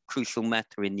a crucial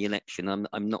matter in the election,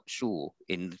 I'm not sure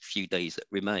in the few days that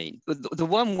remain. But the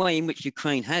one way in which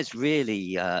Ukraine has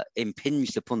really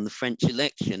impinged upon the French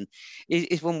election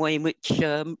is one way in which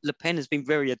Le Pen has been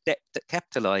very adept at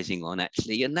capitalising on,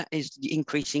 actually, and that is the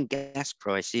increasing gas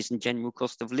prices and general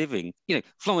cost of living.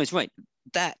 Florian's right.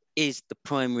 That is the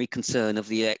primary concern of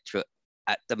the electorate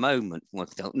at the moment.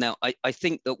 Now, I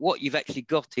think that what you've actually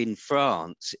got in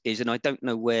France is, and I don't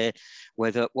know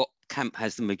whether what camp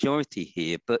has the majority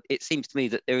here, but it seems to me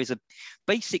that there is a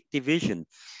basic division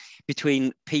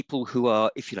between people who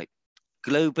are, if you like,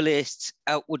 globalists,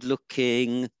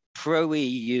 outward-looking,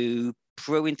 pro-EU,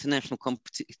 pro-international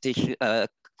competition,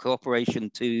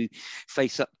 cooperation to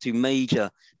face up to major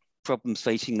problems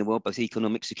facing the world, both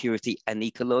economic security and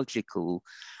ecological,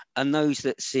 and those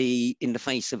that see in the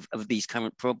face of these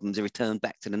current problems a return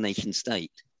back to the nation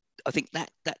state. I think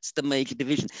that's the major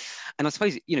division. And I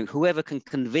suppose, whoever can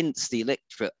convince the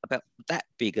electorate about that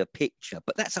bigger picture,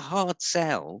 but that's a hard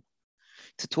sell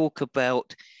to talk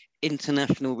about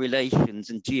international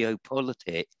relations and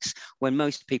geopolitics when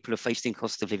most people are facing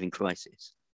cost of living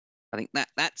crisis. I think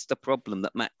that's the problem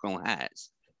that Macron has.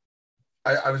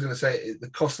 I was going to say the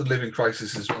cost of living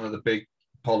crisis is one of the big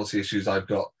policy issues I've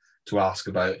got to ask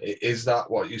about. Is that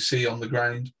what you see on the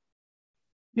ground?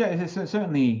 Yeah, it's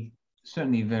certainly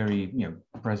very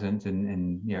present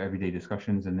in everyday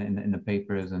discussions and in the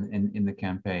papers and in the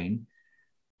campaign.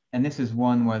 And this is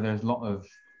one where there's a lot of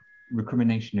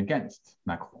recrimination against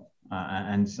Macron,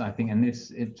 and I think, and this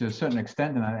to a certain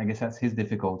extent, and I guess that's his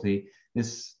difficulty.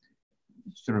 This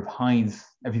sort of hides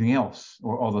everything else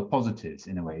or all the positives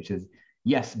in a way, which is,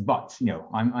 yes, but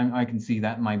I can see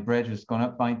that my bread has gone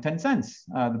up by 10 cents.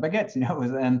 The baguettes,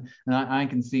 and I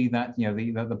can see that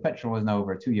the petrol is now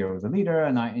over €2 a liter,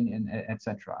 and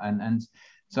etc. And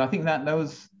so I think that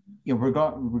those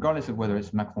regardless of whether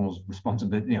it's Macron's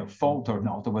responsibility, fault or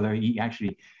not, or whether he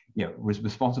actually was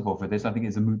responsible for this, I think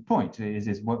it's a moot point.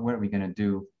 Is what are we going to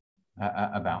do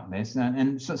about this?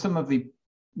 And so some of the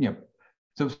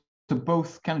so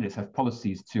both candidates have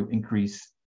policies to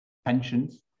increase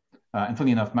pensions. And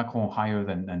funny enough, Macron higher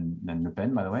than Le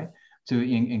Pen, by the way, to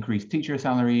increase teacher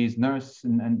salaries, nurse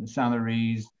and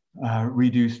salaries,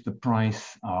 reduce the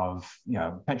price of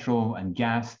petrol and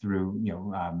gas through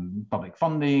public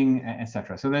funding,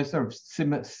 etc. So there's sort of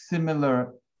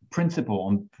similar principle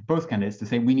on both candidates to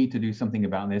say we need to do something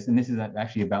about this, and this is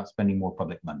actually about spending more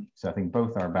public money. So I think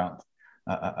both are about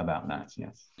that.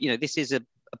 Yes. This is a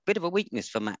bit of a weakness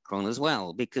for Macron as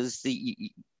well, because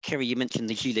Kerry, you mentioned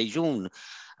the Gilets jaunes.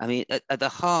 I mean, at the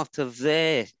heart of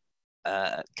their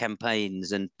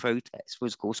campaigns and protests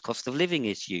was, of course, cost of living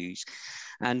issues.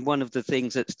 And one of the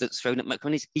things that's thrown at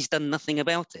Macron is he's done nothing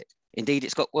about it. Indeed,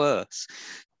 it's got worse.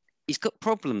 He's got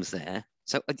problems there.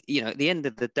 So, at the end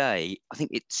of the day, I think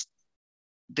it's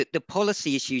the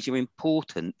policy issues are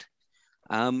important.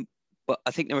 But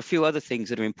I think there are a few other things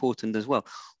that are important as well.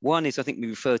 One is, I think we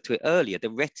referred to it earlier,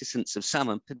 the reticence of some,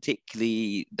 and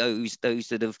particularly those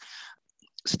that have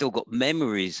still got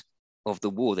memories of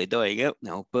the war. They're dying out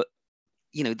now, but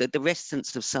the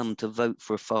reticence of some to vote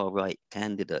for a far-right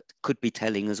candidate could be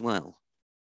telling as well.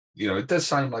 It does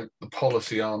sound like the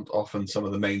policy aren't often some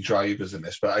of the main drivers in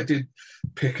this, but I did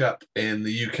pick up in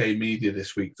the UK media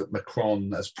this week that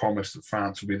Macron has promised that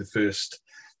France will be the first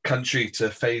country to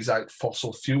phase out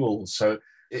fossil fuels. So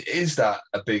is that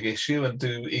a big issue? And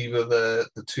do either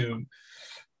the two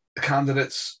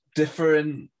candidates differ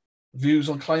in views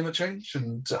on climate change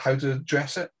and how to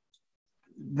address it?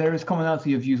 There is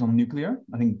commonality of views on nuclear.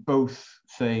 I think both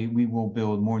say we will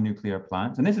build more nuclear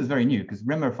plants. And this is very new, because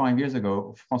remember 5 years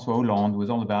ago, François Hollande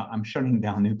was all about, I'm shutting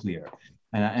down nuclear.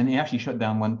 And he actually shut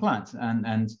down one plant.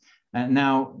 And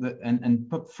now,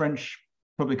 French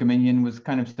public opinion was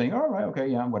kind of saying, all right, okay,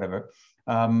 yeah, whatever.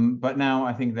 But now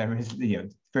I think there is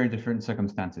very different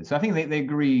circumstances. So I think they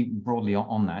agree broadly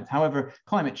on that. However,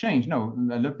 climate change, no,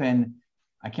 Le Pen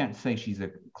I can't say she's a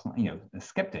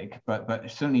skeptic, but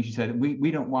certainly she said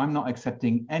we don't. Well, I'm not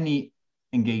accepting any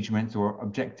engagements or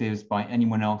objectives by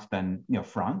anyone else than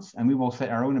France, and we will set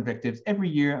our own objectives every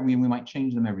year, and we might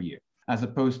change them every year, as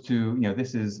opposed to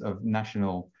this is of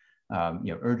national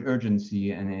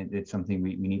urgency, and it's something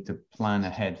we need to plan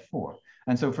ahead for.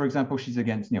 And so, for example, she's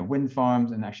against wind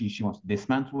farms, and actually she wants to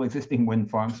dismantle existing wind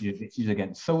farms. She's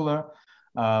against solar.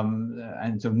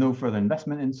 And so no further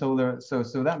investment in solar. So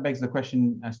that begs the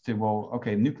question as to, well,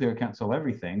 okay, nuclear can't solve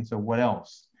everything. So what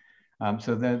else?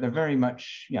 So they're very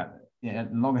much,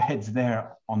 loggerheads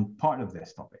there on part of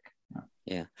this topic.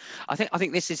 Yeah, I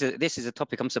think this is a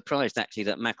topic I'm surprised actually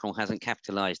that Macron hasn't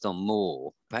capitalised on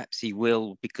more. Perhaps he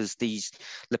will, because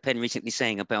Le Pen recently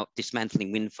saying about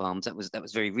dismantling wind farms, that was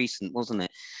very recent, wasn't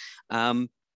it?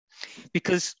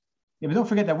 Because yeah, but don't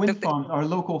forget that wind farms are a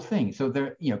local thing. So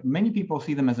they're, many people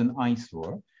see them as an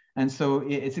eyesore, and so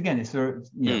it's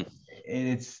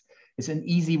an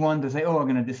easy one to say, oh, I'm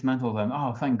going to dismantle them.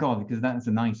 Oh, thank God, because that's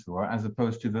an eyesore, as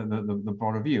opposed to the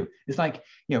broader view. It's like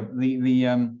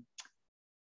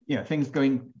things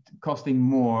costing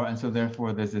more, and so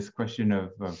therefore there's this question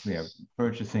of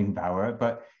purchasing power.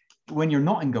 But when you're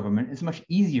not in government, it's much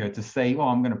easier to say, "Oh,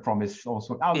 I'm going to promise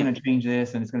also, I'm going to change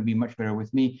this, and it's going to be much better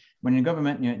with me." When you're in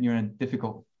government, you're in a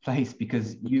difficult place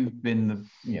because you've been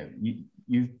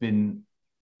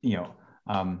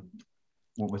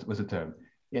what was the term?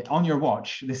 Yeah, on your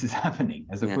watch, this is happening,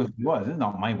 as opposed to it's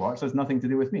not my watch, so it's nothing to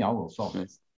do with me. I will solve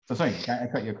this. So sorry, I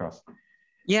cut you across.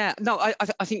 Yeah, no,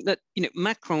 I think that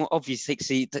Macron obviously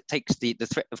takes the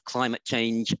threat of climate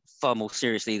change far more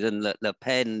seriously than Le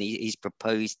Pen. He's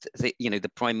proposed that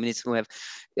the Prime Minister will have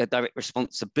a direct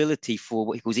responsibility for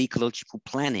what he calls ecological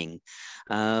planning.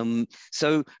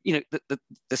 So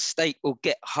the state will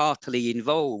get heartily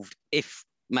involved if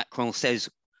Macron says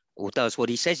or does what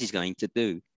he says he's going to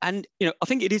do. And I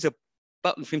think it is a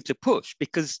button for him to push,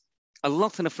 because a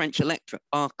lot of the French electorate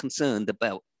are concerned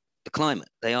about the climate.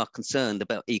 They are concerned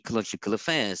about ecological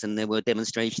affairs, and there were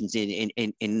demonstrations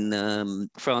in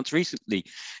France recently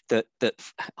that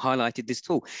highlighted this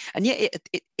tool. And yet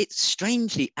it's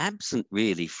strangely absent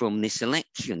really from this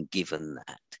election, given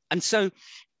that. And so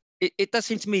it does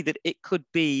seem to me that it could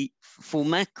be, for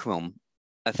Macron,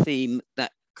 a theme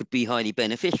that could be highly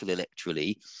beneficial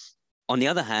electorally. On the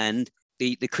other hand,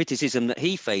 the criticism that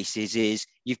he faces is,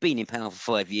 you've been in power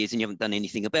for 5 years and you haven't done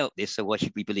anything about this, so why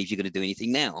should we believe you're going to do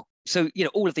anything now? So,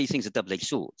 all of these things are double-edged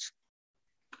swords.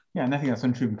 Yeah, and I think that's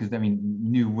untrue, because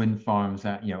new wind farms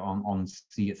that on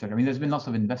sea, etc. There's been lots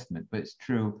of investment, but it's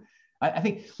true. I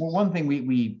think one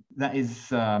thing that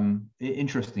is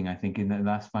interesting, I think, in the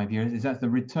last 5 years is that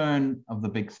the return of the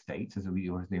big states, as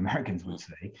the Americans would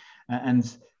say,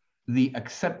 and the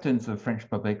acceptance of the French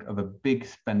public of a big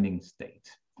spending state.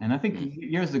 And I think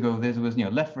years ago, there was,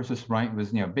 left versus right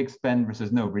was, big spend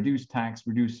versus no, reduced tax,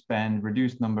 reduced spend,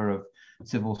 reduced number of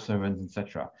civil servants,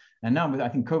 etc. And now I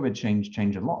think COVID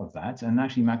changed a lot of that. And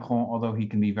actually Macron, although he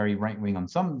can be very right-wing on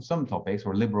some topics,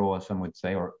 or liberal, as some would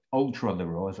say, or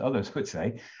ultra-liberal, as others would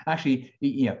say, actually,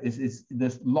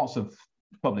 there's lots of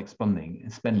public spending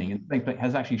and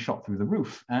has actually shot through the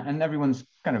roof, and everyone's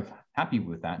kind of happy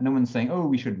with that. No one's saying, oh,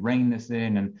 we should rein this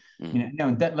in,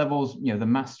 and debt levels, the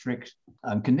Maastricht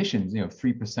conditions,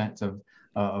 3% of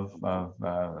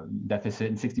deficit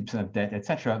and 60% of debt,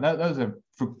 etc. Those are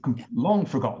long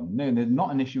forgotten. They're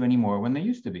not an issue anymore when they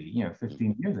used to be,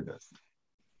 15 years ago.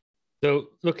 So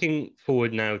looking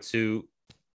forward now to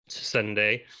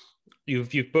Sunday,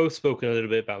 you've both spoken a little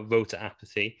bit about voter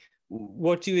apathy.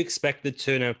 What do you expect the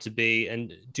turnout to be?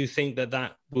 And do you think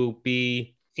that will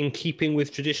be in keeping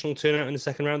with traditional turnout in the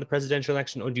second round of the presidential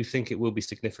election, or do you think it will be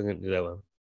significantly lower?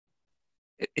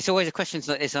 It's always a question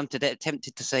like this. I'm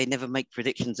tempted to say never make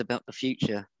predictions about the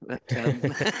future. But,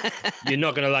 You're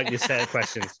not going to like this set of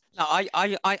questions. No,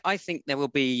 I think it will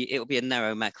be a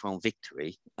narrow Macron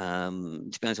victory. To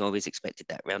be honest, I always expected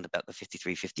that around about the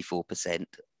 53-54%.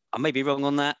 I may be wrong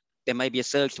on that. There may be a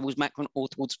surge towards Macron or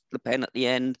towards Le Pen at the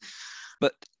end.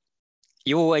 But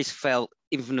you always felt,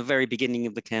 even from the very beginning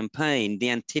of the campaign,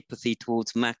 the antipathy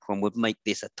towards Macron would make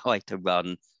this a tighter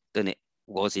run than it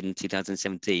was in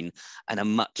 2017, and a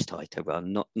much tighter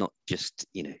run, not just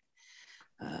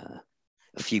a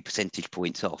few percentage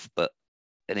points off,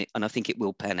 and I think it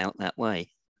will pan out that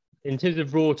way. In terms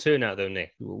of raw turnout, though,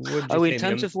 Nick, in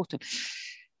terms of what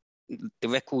the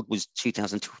record was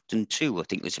 2002, I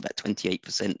think it was about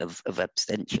 28% of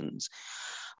abstentions.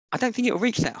 I don't think it will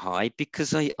reach that high,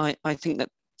 because I think that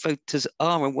voters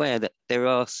are aware that there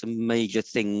are some major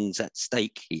things at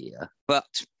stake here.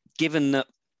 But given that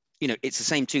it's the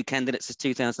same two candidates as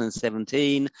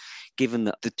 2017, given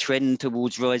that the trend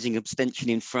towards rising abstention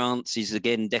in France is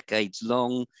again decades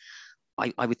long.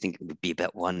 I would think it would be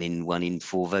about one in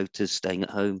four voters staying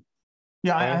at home.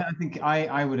 Yeah, I think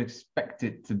I would expect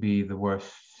it to be the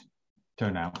worst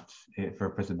turnout for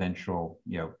a presidential,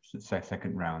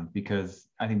 second round, because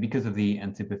I think because of the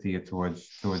antipathy towards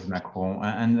Macron,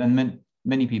 and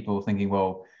many people thinking,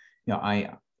 well,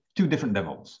 two different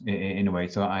levels in a way,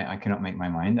 so I cannot make my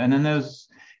mind. And then there's,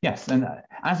 yes, and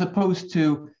as opposed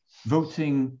to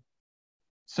voting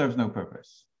serves no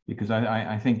purpose, because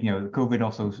I think COVID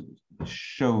also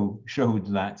showed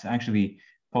that actually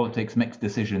politics makes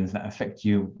decisions that affect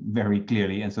you very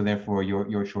clearly, and so therefore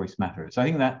your choice matters. So I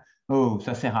think that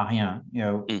ça sert à rien,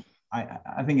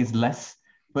 I think it's less,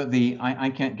 but I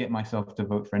can't get myself to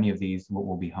vote for any of these. What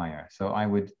will be higher? So I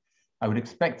would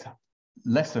expect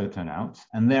lesser turnout,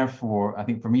 and therefore I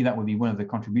think for me that would be one of the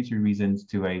contributory reasons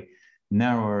to a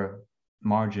narrower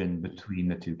margin between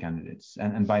the two candidates,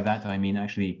 and by that I mean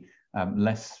actually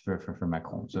less for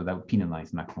Macron. So that would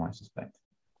penalize Macron, I suspect.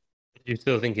 Do you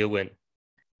still think he'll win?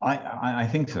 I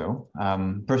think so.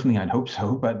 Personally, I'd hope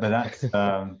so, but that's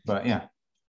but yeah.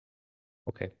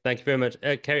 Okay, thank you very much,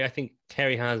 Kerry. I think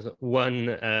Kerry has one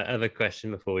other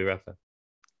question before we wrap up.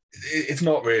 It's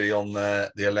not really on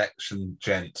the election,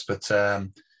 gents, but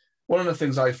one of the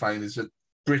things I find is that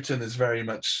Britain is very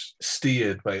much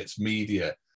steered by its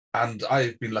media, and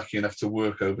I've been lucky enough to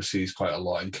work overseas quite a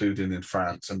lot, including in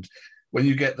France. And when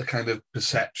you get the kind of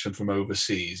perception from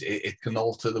overseas, it can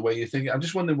alter the way you think. I'm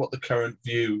just wondering what the current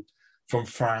view from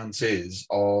France is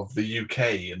of the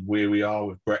UK and where we are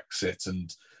with Brexit,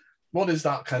 and what is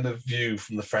that kind of view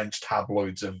from the French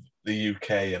tabloids of the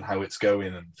UK and how it's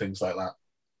going and things like that?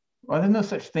 Well, there's no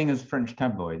such thing as French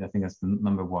tabloid. I think that's the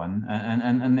number one.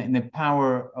 And the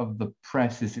power of the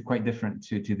press is quite different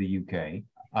to the UK.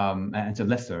 And so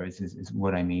lesser is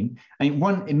what I mean. I mean,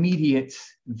 one immediate,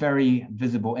 very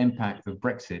visible impact of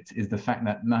Brexit is the fact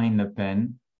that Marine Le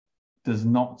Pen is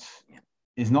not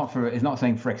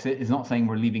saying Frexit, is not saying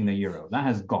we're leaving the euro. That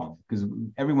has gone, because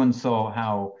everyone saw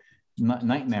how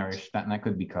nightmarish that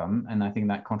could become, and I think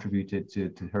that contributed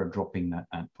to her dropping that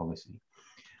policy.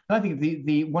 And I think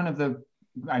the one of the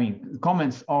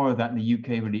comments are that the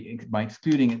UK really, by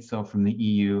excluding itself from the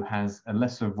EU, has a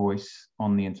lesser voice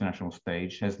on the international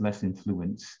stage, has less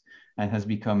influence, and has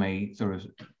become a sort of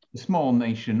small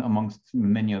nation amongst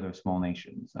many other small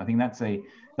nations. I think that's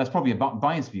probably a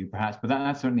biased view, perhaps, but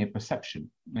that's certainly a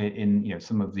perception in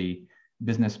some of the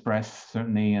business press,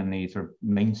 certainly, and the sort of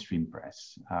mainstream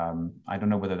press. I don't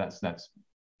know whether that's a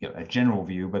general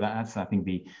view, but that's, I think,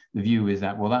 the view is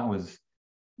that, well,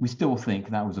 we still think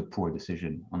that was a poor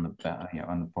decision on the part of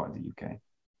the UK.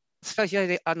 So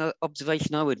the other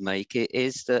observation I would make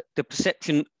is that the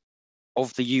perception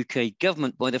of the UK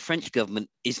government by the French government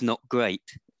is not great.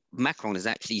 Macron has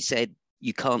actually said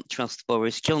you can't trust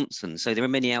Boris Johnson. So there are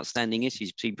many outstanding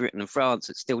issues between Britain and France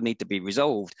that still need to be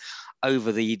resolved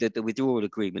over the withdrawal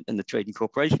agreement and the trading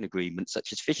cooperation agreement,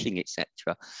 such as fishing, etc.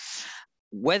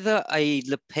 Whether a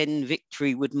Le Pen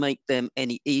victory would make them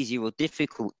any easier or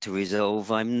difficult to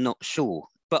resolve, I'm not sure.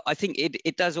 But I think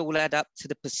it does all add up to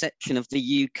the perception of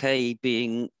the UK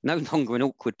being no longer an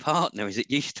awkward partner as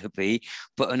it used to be,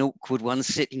 but an awkward one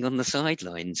sitting on the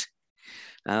sidelines.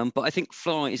 But I think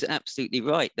Florent is absolutely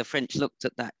right. The French looked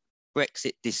at that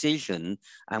Brexit decision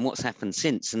and what's happened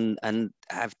since and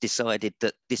have decided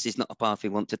that this is not a path we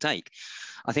want to take.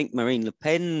 I think Marine Le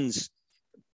Pen's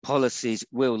policies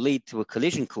will lead to a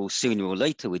collision course sooner or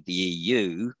later with the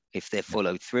EU if they're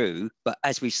followed through. But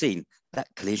as we've seen, that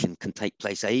collision can take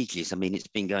place ages. I mean, it's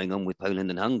been going on with Poland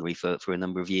and Hungary for a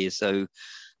number of years. So,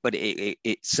 but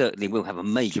it certainly will have a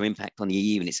major impact on the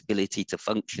EU and its ability to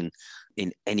function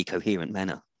in any coherent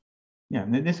manner. Yeah,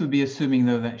 this would be assuming,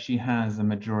 though, that she has a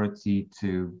majority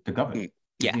to the government.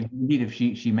 Yeah. Indeed, if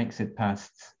she makes it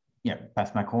past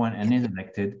Macron and is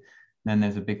elected, then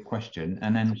there's a big question.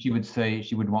 And then she would say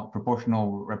she would want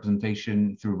proportional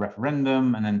representation through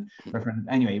referendum. And then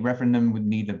referendum would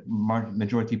need a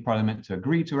majority parliament to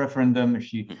agree to referendum.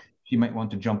 She might want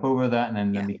to jump over that and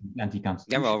then be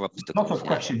anti-constitutional. There are obstacles. Lots of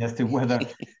questions as to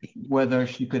whether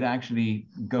she could actually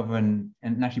govern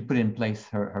and actually put in place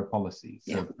her policies.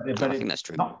 Yeah, but I think that's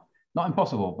true. Not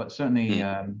impossible, but certainly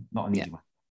not an easy one.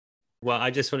 Well,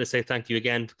 I just want to say thank you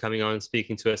again for coming on and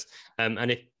speaking to us.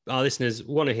 And if our listeners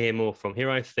want to hear more from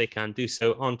Hiraeth, they can do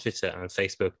so on Twitter and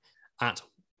Facebook at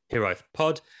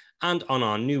HiraethPod and on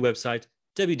our new website,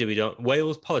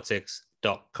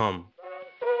 www.walespolitics.com.